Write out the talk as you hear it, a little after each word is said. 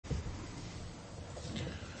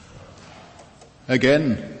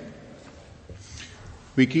Again,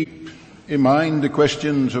 we keep in mind the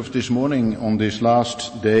questions of this morning on this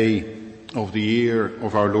last day of the year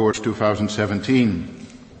of our Lord 2017.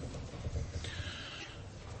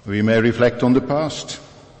 We may reflect on the past,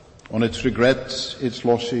 on its regrets, its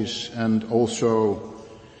losses, and also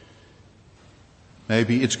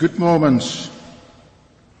maybe its good moments,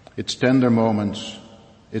 its tender moments,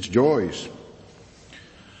 its joys.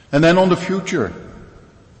 And then on the future.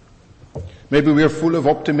 Maybe we are full of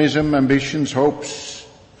optimism, ambitions, hopes,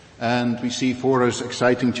 and we see for us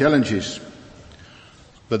exciting challenges.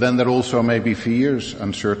 But then there also may be fears,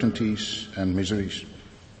 uncertainties, and miseries.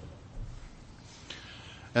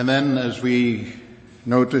 And then, as we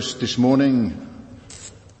noticed this morning,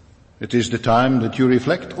 it is the time that you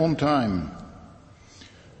reflect on time,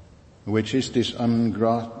 which is this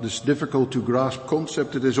difficult to grasp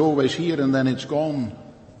concept that is always here and then it's gone.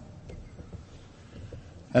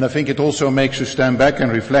 And I think it also makes us stand back and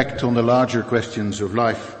reflect on the larger questions of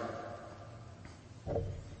life.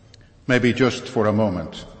 Maybe just for a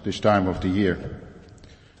moment, this time of the year.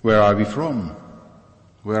 Where are we from?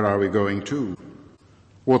 Where are we going to?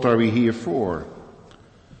 What are we here for?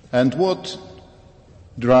 And what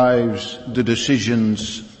drives the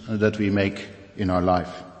decisions that we make in our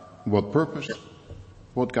life? What purpose?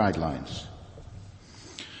 What guidelines?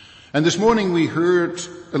 And this morning we heard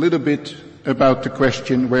a little bit about the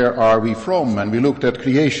question, where are we from? And we looked at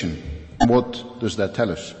creation. What does that tell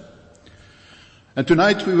us? And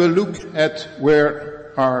tonight we will look at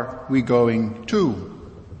where are we going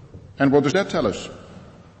to? And what does that tell us?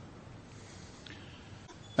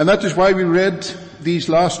 And that is why we read these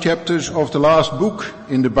last chapters of the last book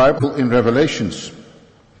in the Bible, in Revelations.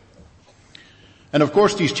 And of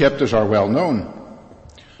course these chapters are well known.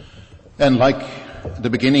 And like the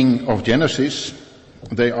beginning of Genesis,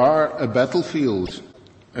 they are a battlefield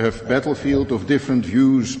of different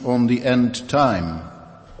views on the end time.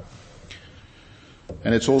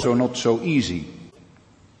 And it's also not so easy,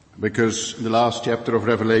 because the last chapter of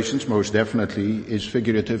Revelations most definitely is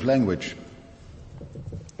figurative language.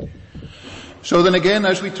 So then again,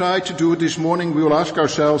 as we try to do it this morning, we will ask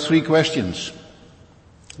ourselves three questions.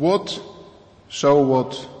 What? So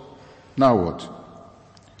what? Now what?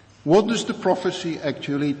 What does the prophecy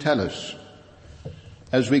actually tell us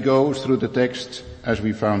as we go through the text as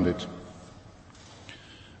we found it?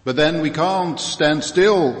 But then we can't stand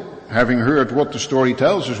still having heard what the story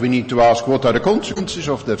tells us. We need to ask, what are the consequences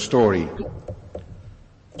of that story?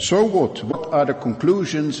 So what? What are the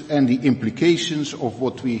conclusions and the implications of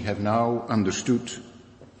what we have now understood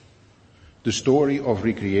the story of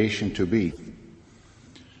recreation to be?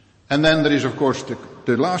 And then there is, of course,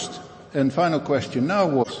 the last and final question, now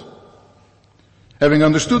what? Having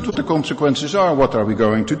understood what the consequences are, what are we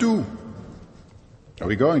going to do? Are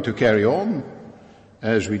we going to carry on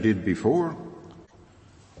as we did before?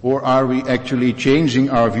 Or are we actually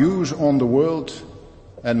changing our views on the world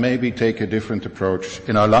and maybe take a different approach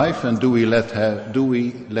in our life? And do we let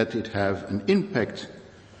it have an impact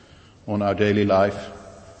on our daily life?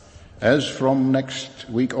 As from next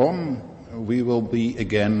week on, we will be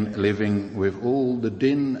again living with all the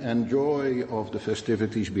din and joy of the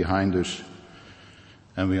festivities behind us,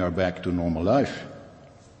 and we are back to normal life.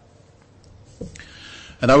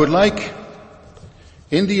 And I would like,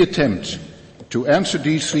 in the attempt to answer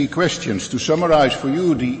these three questions, to summarize for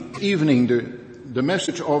you the evening, the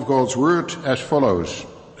message of God's Word as follows.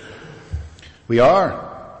 We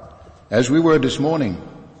are, as we were this morning,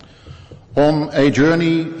 on a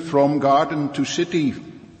journey from garden to city,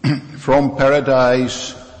 from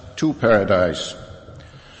paradise to paradise.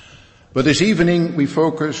 But this evening we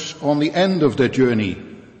focus on the end of that journey,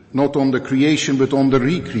 not on the creation but on the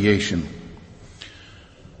recreation.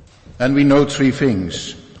 And we note three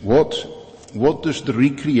things. What does the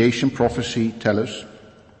recreation prophecy tell us?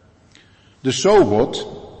 The so what?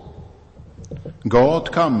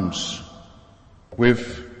 God comes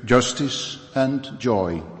with justice and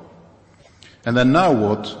joy. And then now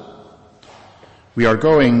what? We are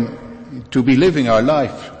going to be living our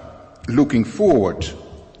life looking forward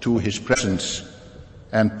to His presence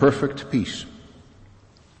and perfect peace.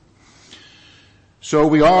 So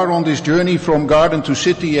we are on this journey from garden to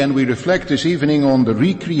city, and we reflect this evening on the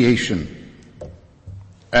recreation.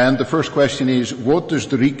 And the first question is, what does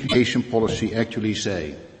the recreation policy actually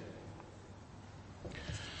say?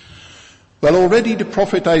 Well, already the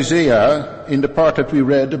prophet Isaiah, in the part that we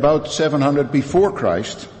read about 700 before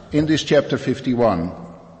Christ, in this chapter 51,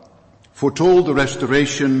 foretold the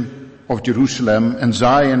restoration of Jerusalem and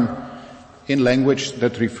Zion in language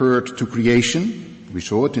that referred to creation. We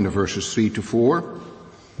saw it in the verses 3 to 4.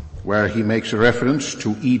 where he makes a reference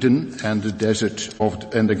to Eden and the desert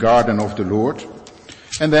and the garden of the Lord.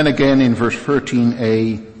 And then again in verse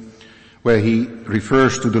 13a, where he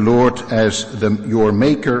refers to the Lord as your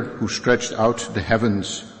maker who stretched out the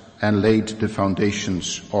heavens and laid the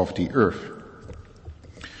foundations of the earth.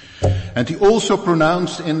 And he also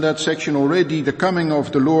pronounced in that section already the coming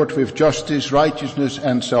of the Lord with justice, righteousness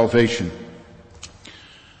and salvation.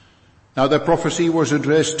 Now that prophecy was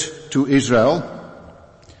addressed to Israel,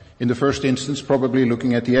 in the first instance probably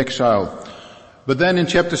looking at the exile. But then in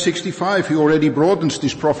chapter 65 he already broadens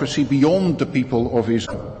this prophecy beyond the people of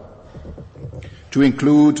Israel, to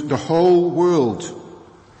include the whole world.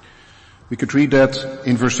 We could read that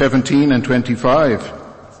in verse 17 and 25,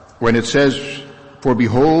 when it says, "For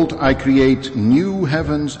behold, I create new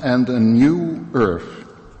heavens and a new earth."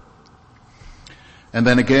 And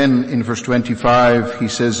then again in verse 25 he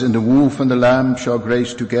says, "And the wolf and the lamb shall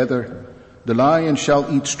graze together. The lion shall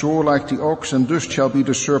eat straw like the ox, and dust shall be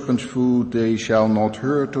the serpent's food. They shall not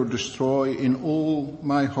hurt or destroy in all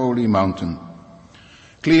my holy mountain."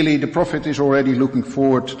 Clearly the prophet is already looking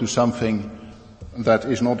forward to something that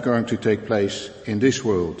is not going to take place in this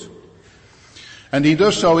world. And he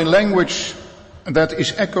does so in language that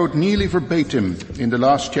is echoed nearly verbatim in the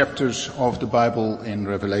last chapters of the Bible in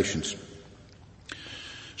Revelations.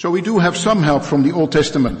 So we do have some help from the Old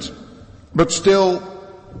Testament, but still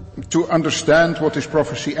to understand what this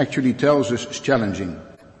prophecy actually tells us is challenging,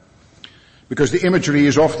 because the imagery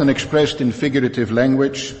is often expressed in figurative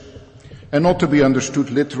language and not to be understood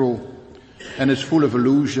literal, and is full of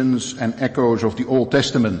allusions and echoes of the Old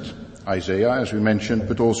Testament, Isaiah as we mentioned,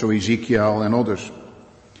 but also Ezekiel and others,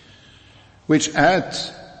 which add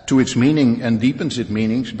to its meaning and deepens its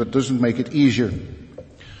meanings, but doesn't make it easier.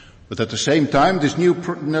 But at the same time, this New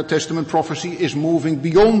Testament prophecy is moving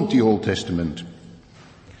beyond the Old Testament.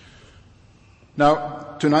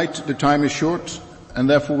 Now, tonight the time is short, and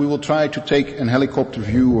therefore we will try to take a helicopter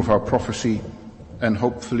view of our prophecy and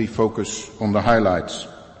hopefully focus on the highlights.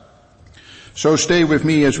 So stay with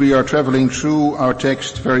me as we are traveling through our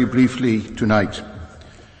text very briefly tonight.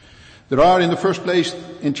 There are, in the first place,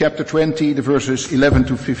 in chapter 20, the verses 11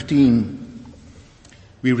 to 15,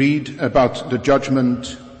 we read about the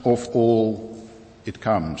judgment of all. It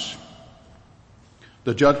comes.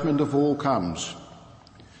 The judgment of all comes.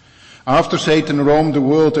 After Satan roamed the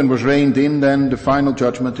world and was reined in, then the final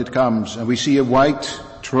judgment, it comes. And we see a white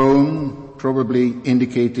throne, probably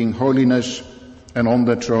indicating holiness, and on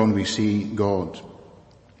that throne we see God.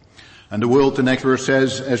 And the world, the next verse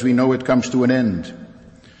says, as we know, it comes to an end.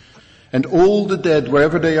 And all the dead,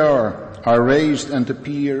 wherever they are raised and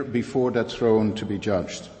appear before that throne to be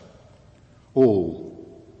judged. All.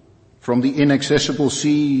 From the inaccessible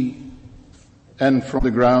sea and from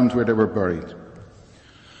the ground where they were buried.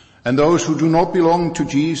 And those who do not belong to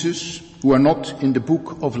Jesus, who are not in the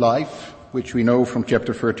book of life, which we know from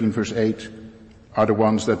chapter 13 verse 8, are the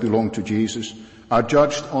ones that belong to Jesus, are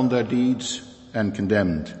judged on their deeds and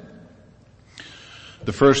condemned.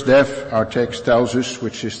 The first death, our text tells us,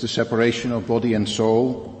 which is the separation of body and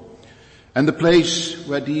soul, and the place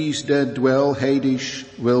where these dead dwell, Hades,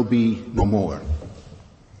 will be no more.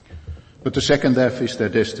 But the second death is their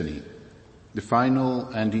destiny, the final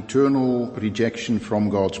and eternal rejection from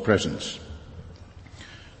God's presence.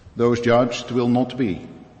 Those judged will not be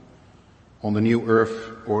on the new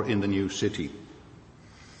earth or in the new city.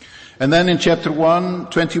 And then in chapter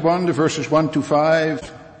 21, the verses 1 to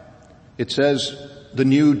 5, it says, the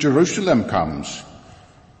new Jerusalem comes.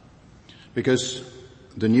 Because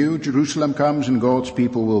the new Jerusalem comes and God's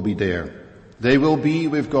people will be there. They will be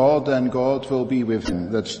with God and God will be with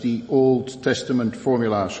them. That's the Old Testament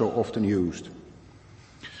formula so often used.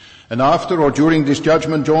 And after or during this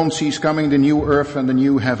judgment, John sees coming the new earth and the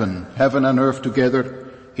new heaven. Heaven and earth together,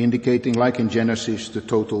 indicating, like in Genesis, the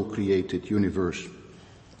total created universe.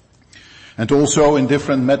 And also in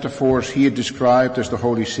different metaphors here described as the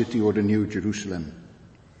holy city or the new Jerusalem.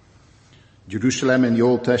 Jerusalem in the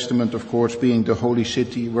Old Testament, of course, being the holy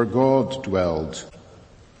city where God dwelled.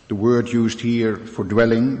 The word used here for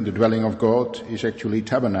dwelling, the dwelling of God, is actually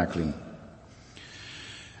tabernacling.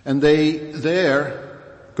 And there,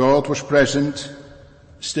 God was present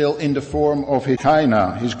still in the form of his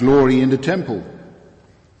Shekinah, his glory in the temple.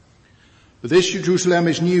 But this Jerusalem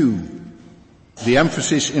is new. The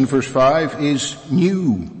emphasis in verse 5 is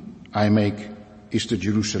new, I make, is the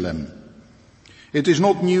Jerusalem. It is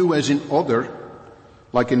not new as in other,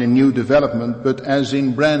 like in a new development, but as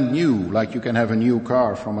in brand new, like you can have a new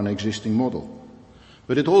car from an existing model.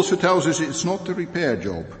 But it also tells us it's not a repair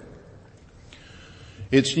job.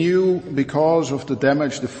 It's new because of the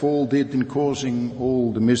damage the fall did in causing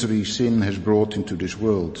all the misery sin has brought into this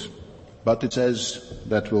world. But it says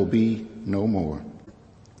that will be no more.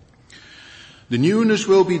 The newness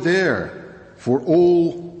will be there for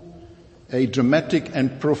all, a dramatic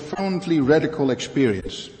and profoundly radical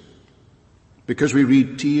experience. Because we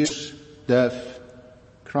read tears, death,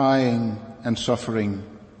 crying and suffering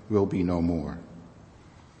will be no more.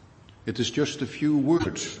 It is just a few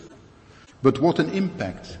words, but what an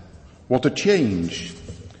impact, what a change,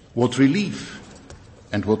 what relief,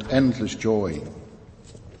 and what endless joy.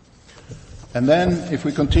 And then, if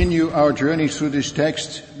we continue our journey through this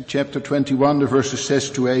text, chapter 21, the verses 6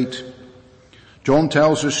 to 8, John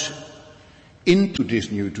tells us, into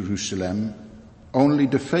this new Jerusalem, only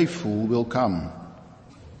the faithful will come.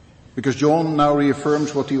 Because John now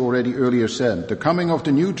reaffirms what he already earlier said. The coming of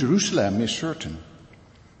the new Jerusalem is certain.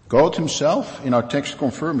 God himself in our text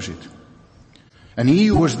confirms it. And he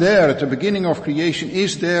who was there at the beginning of creation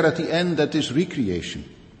is there at the end at this recreation.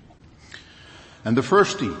 And the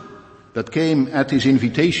thirsty that came at his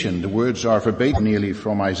invitation, the words are verbatim nearly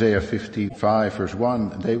from Isaiah 55 verse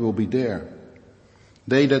 1, they will be there.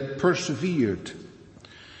 They that persevered,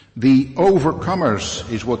 the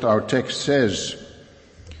overcomers is what our text says,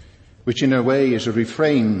 which in a way is a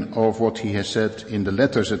refrain of what he has said in the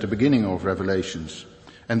letters at the beginning of Revelations.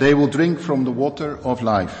 And they will drink from the water of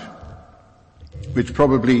life, which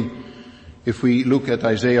probably, if we look at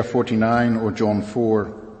Isaiah 49 or John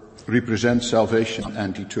 4, represents salvation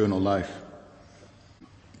and eternal life.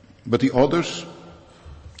 But the others,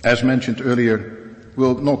 as mentioned earlier,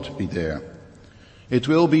 will not be there. It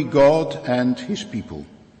will be God and his people.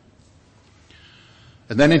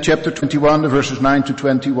 And then in chapter 21, the verses 9 to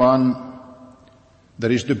 21,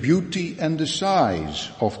 there is the beauty and the size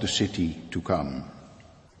of the city to come.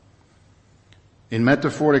 In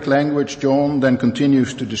metaphoric language, John then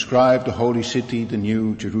continues to describe the holy city, the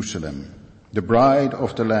new Jerusalem, the bride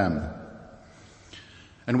of the Lamb.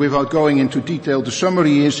 And without going into detail, the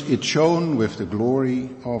summary is, it shone with the glory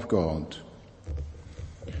of God.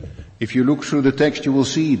 If you look through the text, you will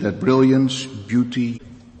see that brilliance, beauty,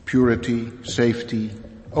 purity, safety,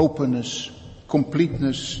 openness,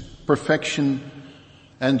 completeness, perfection,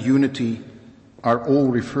 and unity are all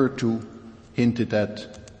referred to, hinted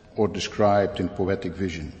at, or described in poetic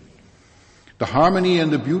vision. The harmony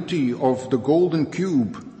and the beauty of the golden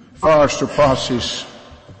cube far surpasses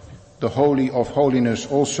the Holy of Holiness,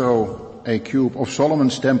 also a cube of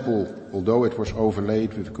Solomon's temple, although it was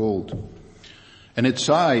overlaid with gold. And its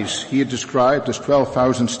size, here described as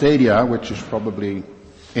 12,000 stadia, which is probably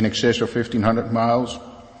in excess of 1,500 miles,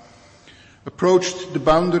 approached the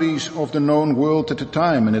boundaries of the known world at the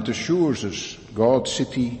time, and it assures us God's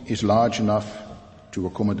city is large enough to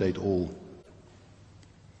accommodate all.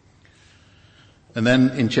 And then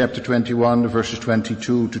in chapter 21, verses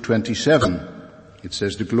 22 to 27, it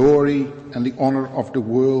says, the glory and the honor of the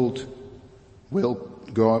world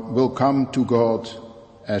will come to God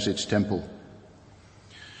as its temple.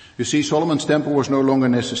 You see, Solomon's temple was no longer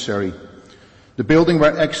necessary. The building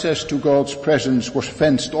where access to God's presence was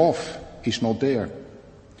fenced off is not there.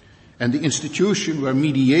 And the institution where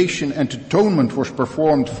mediation and atonement was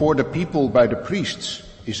performed for the people by the priests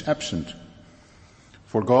is absent.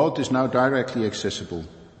 For God is now directly accessible.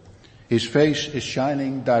 His face is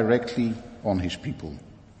shining directly on his people.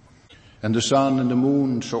 And the sun and the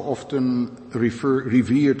moon, so often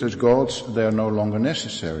revered as gods, they are no longer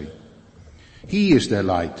necessary. He is their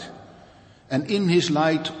light. And in his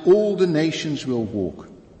light all the nations will walk.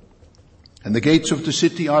 And the gates of the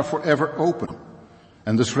city are forever open.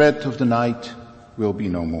 And the threat of the night will be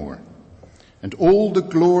no more. And all the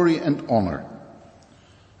glory and honor,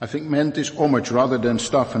 I think meant is homage rather than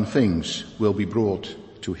stuff and things, will be brought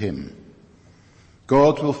to him.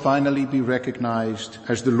 God will finally be recognized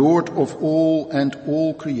as the Lord of all and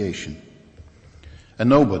all creation. And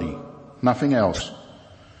nobody, nothing else,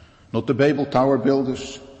 not the Babel Tower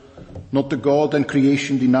builders, not the God and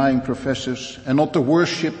creation denying professors, and not the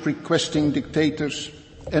worship requesting dictators,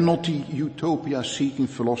 and not the utopia-seeking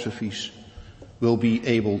philosophies, will be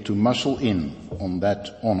able to muscle in on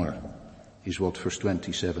that honor, is what verse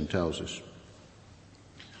 27 tells us.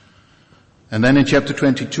 And then in chapter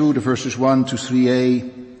 22, the verses 1 to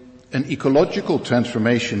 3a, an ecological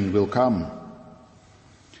transformation will come.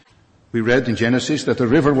 We read in Genesis that the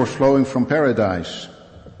river was flowing from paradise,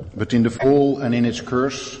 but in the fall and in its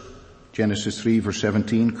curse, Genesis 3 verse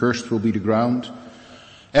 17, cursed will be the ground.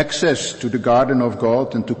 Access to the garden of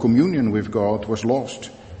God and to communion with God was lost.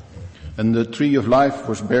 And the tree of life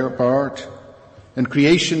was barred. And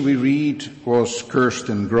creation, we read, was cursed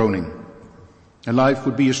and groaning. And life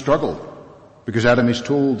would be a struggle. Because Adam is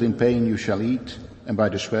told, in pain you shall eat, and by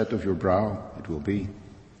the sweat of your brow it will be.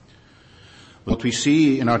 What we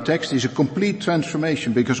see in our text is a complete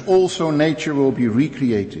transformation, because also nature will be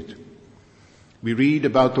recreated. We read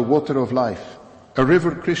about the water of life, a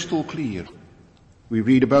river crystal clear. We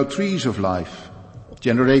read about trees of life,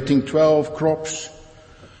 generating 12 crops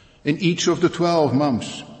in each of the 12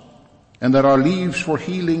 months. And there are leaves for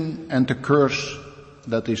healing and the curse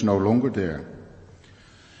that is no longer there.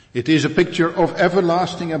 It is a picture of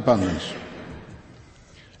everlasting abundance.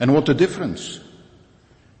 And what a difference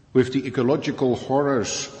with the ecological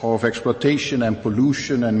horrors of exploitation and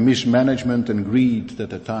pollution and mismanagement and greed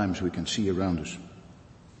that at times we can see around us.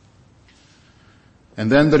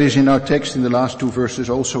 And then there is in our text in the last two verses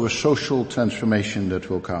also a social transformation that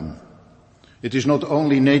will come. It is not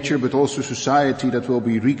only nature but also society that will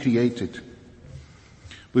be recreated.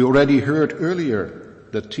 We already heard earlier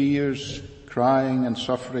that tears, crying and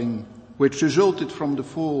suffering, which resulted from the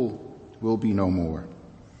fall, will be no more.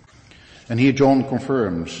 And here John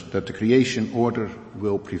confirms that the creation order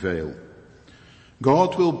will prevail.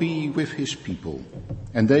 God will be with his people,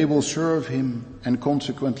 and they will serve him, and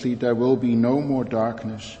consequently there will be no more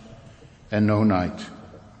darkness and no night.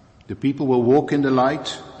 The people will walk in the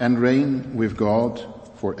light and reign with God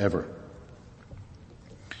forever.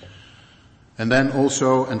 And then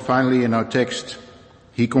also, and finally in our text,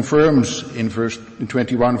 he confirms in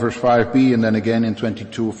 21 verse 5b and then again in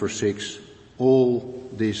 22 verse 6, all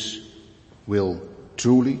this will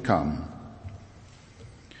truly come.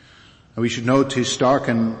 And we should note his stark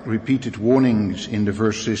and repeated warnings in the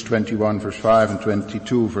verses 21 verse 5 and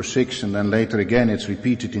 22 verse 6, and then later again it's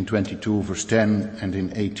repeated in 22 verse 10 and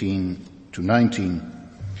in 18 to 19.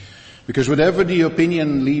 Because whatever the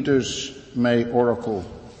opinion leaders may oracle,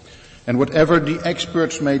 and whatever the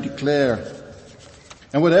experts may declare,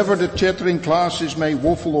 and whatever the chattering classes may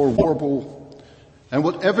waffle or warble, and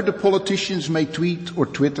whatever the politicians may tweet or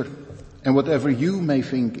twitter, and whatever you may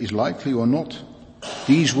think is likely or not,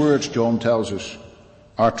 these words, John tells us,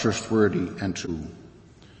 are trustworthy and true.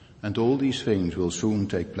 And all these things will soon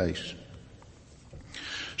take place.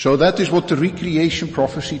 So that is what the recreation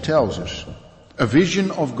prophecy tells us. A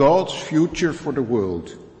vision of God's future for the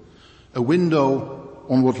world. A window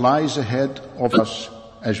on what lies ahead of us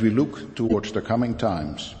as we look towards the coming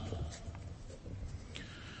times.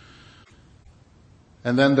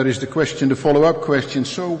 And then there is the question, the follow-up question,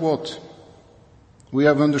 so what? We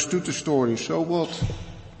have understood the story, so what?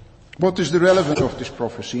 What is the relevance of this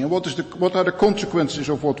prophecy? And what are the consequences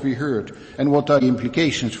of what we heard? And what are the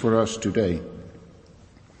implications for us today?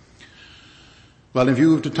 Well, in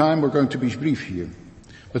view of the time, we're going to be brief here.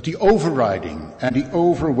 But the overriding and the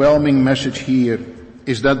overwhelming message here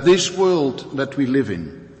is that this world that we live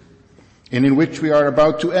in, and in which we are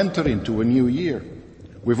about to enter into a new year,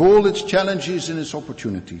 with all its challenges and its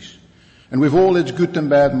opportunities, and with all its good and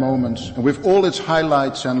bad moments, and with all its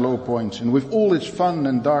highlights and low points, and with all its fun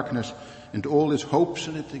and darkness, and all its hopes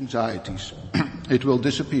and its anxieties, it will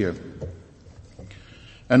disappear.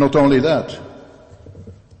 And not only that,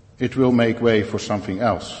 it will make way for something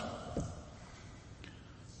else.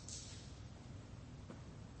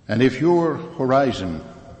 And if your horizon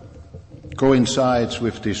coincides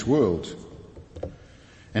with this world,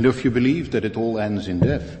 and if you believe that it all ends in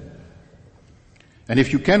death, and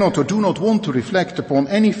if you cannot or do not want to reflect upon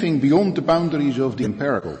anything beyond the boundaries of the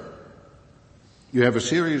empirical, you have a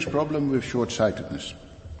serious problem with short-sightedness.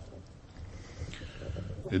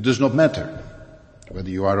 It does not matter whether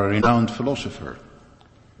you are a renowned philosopher,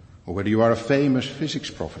 or whether you are a famous physics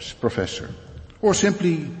professor, or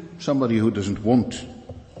simply somebody who doesn't want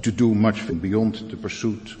to do much beyond the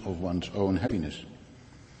pursuit of one's own happiness.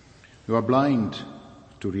 You are blind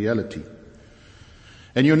to reality.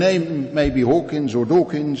 And your name may be Hawkins or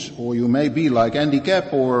Dawkins, or you may be like Andy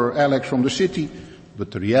Capp or Alex from the city,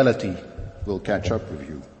 but the reality will catch up with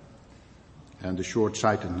you. And the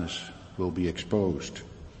short-sightedness will be exposed.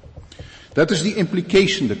 That is the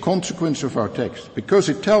implication, the consequence of our text, because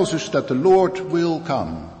it tells us that the Lord will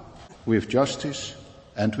come with justice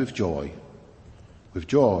and with joy. With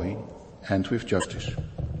joy and with justice.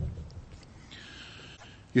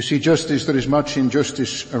 You see, there is much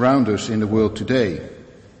injustice around us in the world today,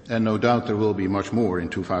 and no doubt there will be much more in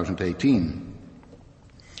 2018.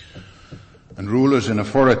 And rulers and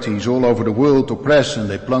authorities all over the world oppress and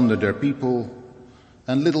they plunder their people,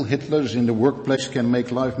 and little Hitlers in the workplace can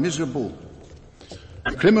make life miserable.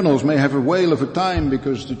 Criminals may have a whale of a time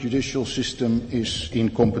because the judicial system is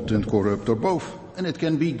incompetent, corrupt, or both. And it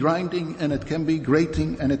can be grinding, and it can be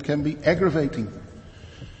grating, and it can be aggravating.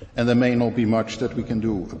 And there may not be much that we can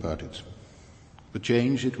do about it. But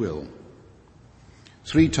change it will.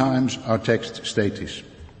 3 times our text states this.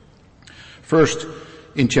 First,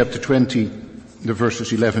 in chapter 20, the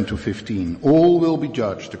verses 11 to 15, all will be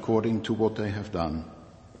judged according to what they have done.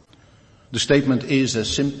 The statement is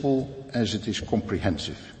as simple as it is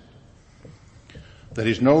comprehensive. There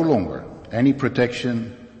is no longer any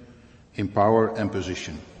protection in power and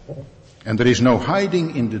position. And there is no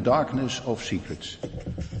hiding in the darkness of secrets.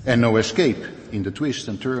 And no escape in the twists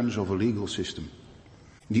and turns of a legal system.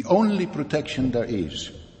 The only protection there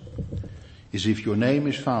is if your name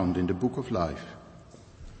is found in the book of life.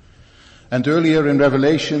 And earlier in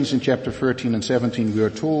Revelations in chapter 13 and 17 we are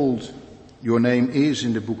told, your name is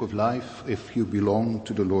in the book of life if you belong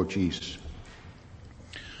to the Lord Jesus.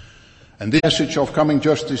 And this message of coming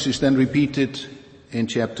justice is then repeated in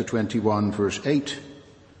chapter 21 verse 8.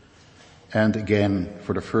 And again,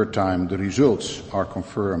 for the third time, the results are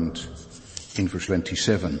confirmed in verse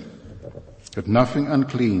 27. That nothing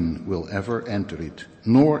unclean will ever enter it,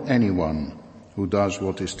 nor anyone who does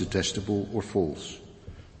what is detestable or false,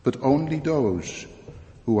 but only those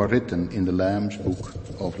who are written in the Lamb's book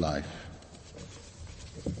of life.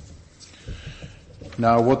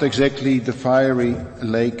 Now, what exactly the fiery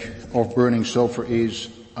lake of burning sulfur is,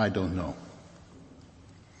 I don't know.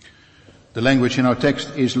 The language in our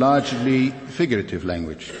text is largely figurative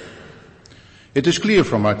language. It is clear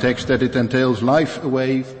from our text that it entails life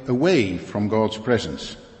away from God's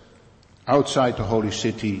presence, outside the holy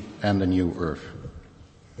city and the new earth.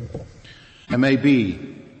 And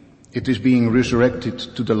maybe it is being resurrected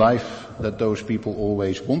to the life that those people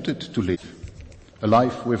always wanted to live. A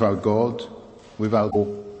life without God, without law,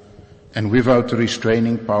 and without the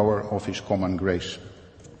restraining power of His common grace.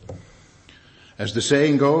 As the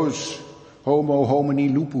saying goes, homo homini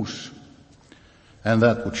lupus, and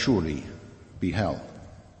that would surely be hell.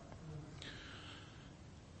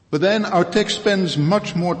 But then our text spends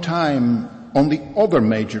much more time on the other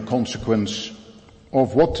major consequence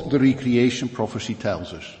of what the recreation prophecy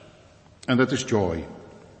tells us, and that is joy.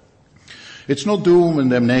 It's not doom and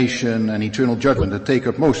damnation and eternal judgment that take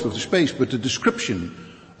up most of the space, but the description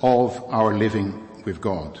of our living with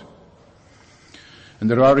God. And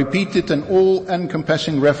there are repeated and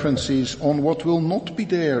all-encompassing references on what will not be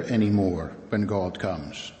there anymore when God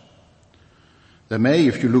comes. There may,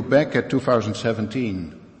 if you look back at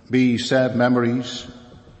 2017, be sad memories,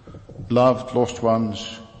 loved lost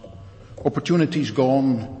ones, opportunities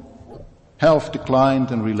gone, health declined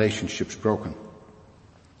and relationships broken.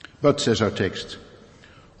 But, says our text,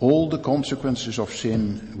 all the consequences of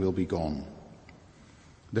sin will be gone.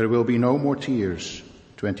 There will be no more tears,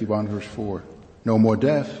 21 verse 4. No more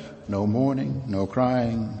death, no mourning, no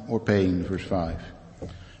crying or pain, verse 5.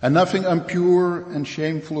 And nothing impure and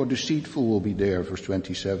shameful or deceitful will be there, verse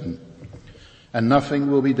 27. And nothing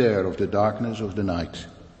will be there of the darkness of the night,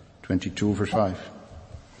 22 verse 5.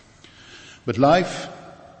 But life,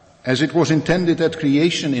 as it was intended at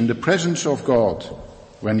creation in the presence of God,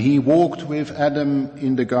 when He walked with Adam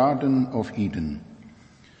in the Garden of Eden.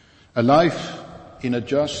 A life in a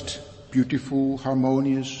just, beautiful,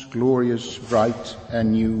 harmonious, glorious, bright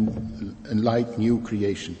and light new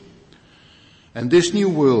creation. And this new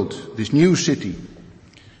world, this new city,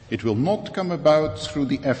 it will not come about through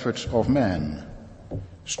the efforts of man,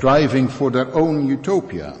 striving for their own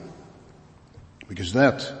utopia, because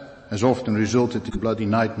that has often resulted in bloody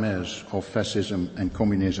nightmares of fascism and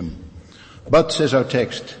communism. But, says our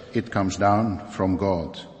text, it comes down from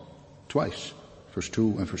God. Twice, verse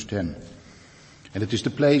 2 and verse 10. And it is the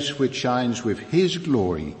place which shines with His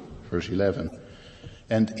glory, verse 11,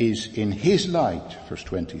 and is in His light, verse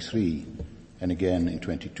 23, and again in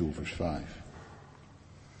 22, verse 5.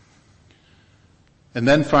 And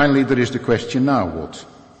then finally there is the question, now what?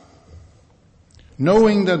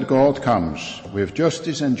 Knowing that God comes with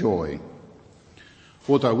justice and joy,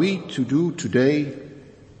 what are we to do today,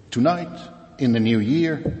 tonight, in the new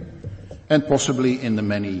year, and possibly in the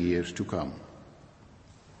many years to come?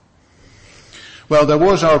 Well, that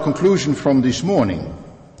was our conclusion from this morning.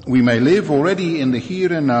 We may live already in the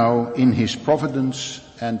here and now in His providence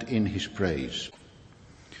and in His praise.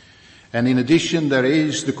 And in addition, there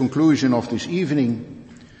is the conclusion of this evening.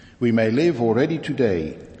 We may live already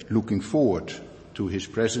today looking forward to His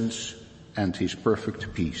presence and His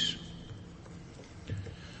perfect peace.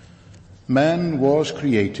 Man was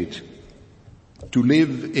created to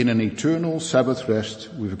live in an eternal Sabbath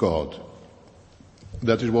rest with God.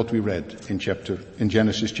 That is what we read in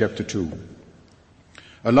Genesis chapter 2.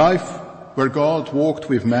 A life where God walked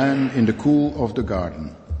with man in the cool of the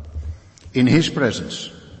garden, in His presence,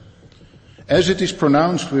 as it is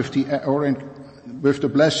pronounced with the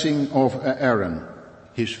blessing of Aaron,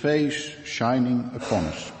 His face shining upon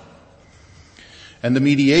us. And the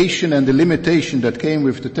mediation and the limitation that came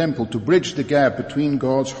with the temple to bridge the gap between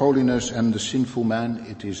God's holiness and the sinful man,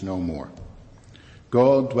 it is no more.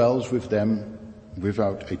 God dwells with them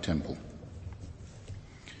without a temple.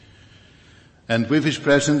 And with his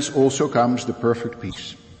presence also comes the perfect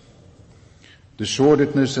peace. The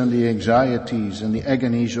sordidness and the anxieties and the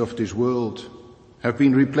agonies of this world have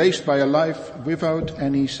been replaced by a life without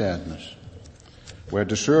any sadness, where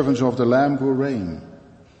the servants of the Lamb will reign.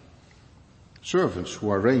 Servants who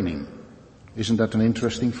are reigning. Isn't that an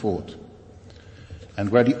interesting thought? And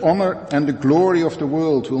where the honor and the glory of the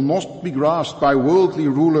world will not be grasped by worldly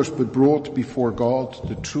rulers but brought before God,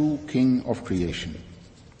 the true King of creation.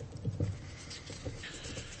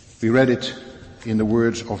 We read it in the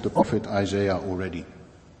words of the prophet Isaiah already.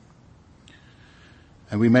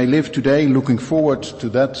 And we may live today looking forward to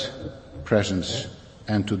that presence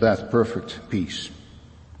and to that perfect peace.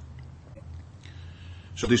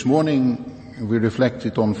 So this morning we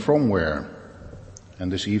reflected on from where,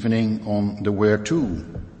 and this evening on the where to.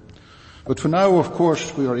 But for now, of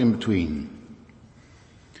course, we are in between.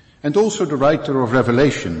 And also the writer of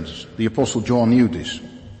Revelations, the Apostle John, knew this.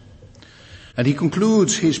 And he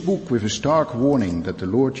concludes his book with a stark warning that the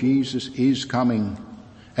Lord Jesus is coming,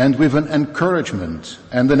 and with an encouragement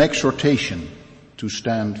and an exhortation to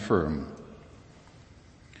stand firm.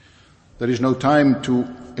 There is no time to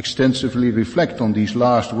extensively reflect on these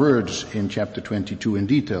last words in chapter 22 in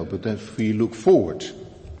detail, but if we look forward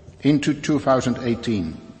into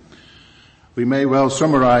 2018, we may well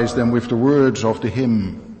summarize them with the words of the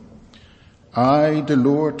hymn, I, the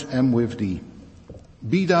Lord, am with thee.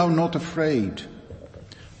 Be thou not afraid.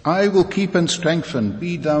 I will keep and strengthen.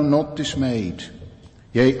 Be thou not dismayed.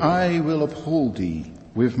 Yea, I will uphold thee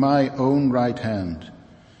with my own right hand.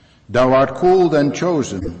 Thou art called and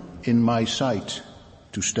chosen in my sight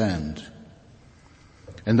to stand.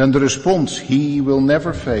 And then the response, he will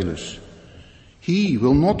never fail us. He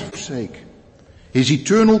will not forsake. His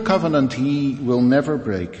eternal covenant he will never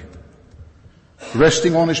break.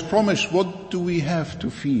 Resting on his promise, what do we have to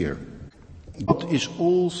fear? God is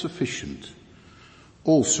all sufficient,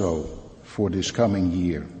 also for this coming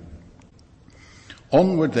year.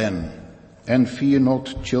 Onward then, and fear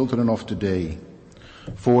not, children of today,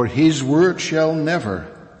 for his word shall never,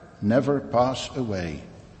 never pass away.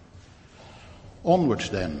 Onwards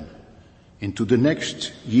then, into the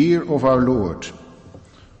next year of our Lord,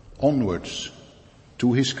 onwards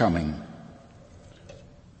to his coming.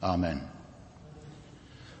 Amen.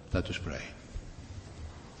 Let us pray.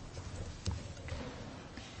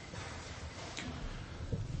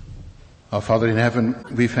 Our Father in heaven,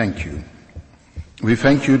 we thank you. We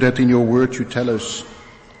thank you that in your word you tell us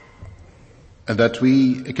that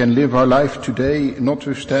we can live our life today,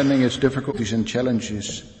 notwithstanding its difficulties and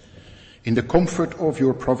challenges, in the comfort of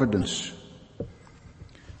your providence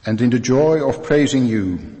and in the joy of praising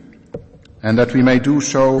you, and that we may do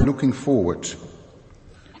so looking forward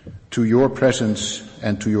to your presence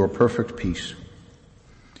and to your perfect peace.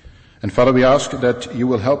 And Father, we ask that you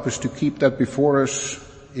will help us to keep that before us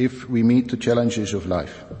if we meet the challenges of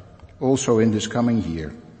life, also in this coming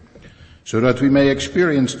year, so that we may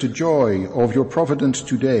experience the joy of your providence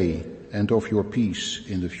today and of your peace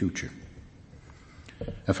in the future.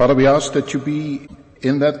 And Father, we ask that you be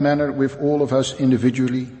in that manner with all of us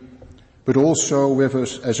individually, but also with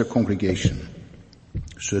us as a congregation,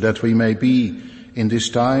 so that we may be in this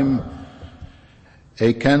time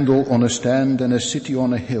a candle on a stand and a city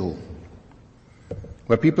on a hill,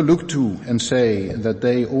 where people look to and say that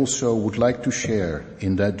they also would like to share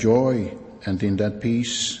in that joy and in that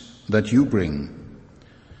peace that you bring.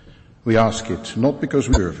 We ask it not because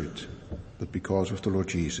we deserve it, but because of the Lord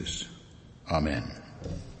Jesus. Amen.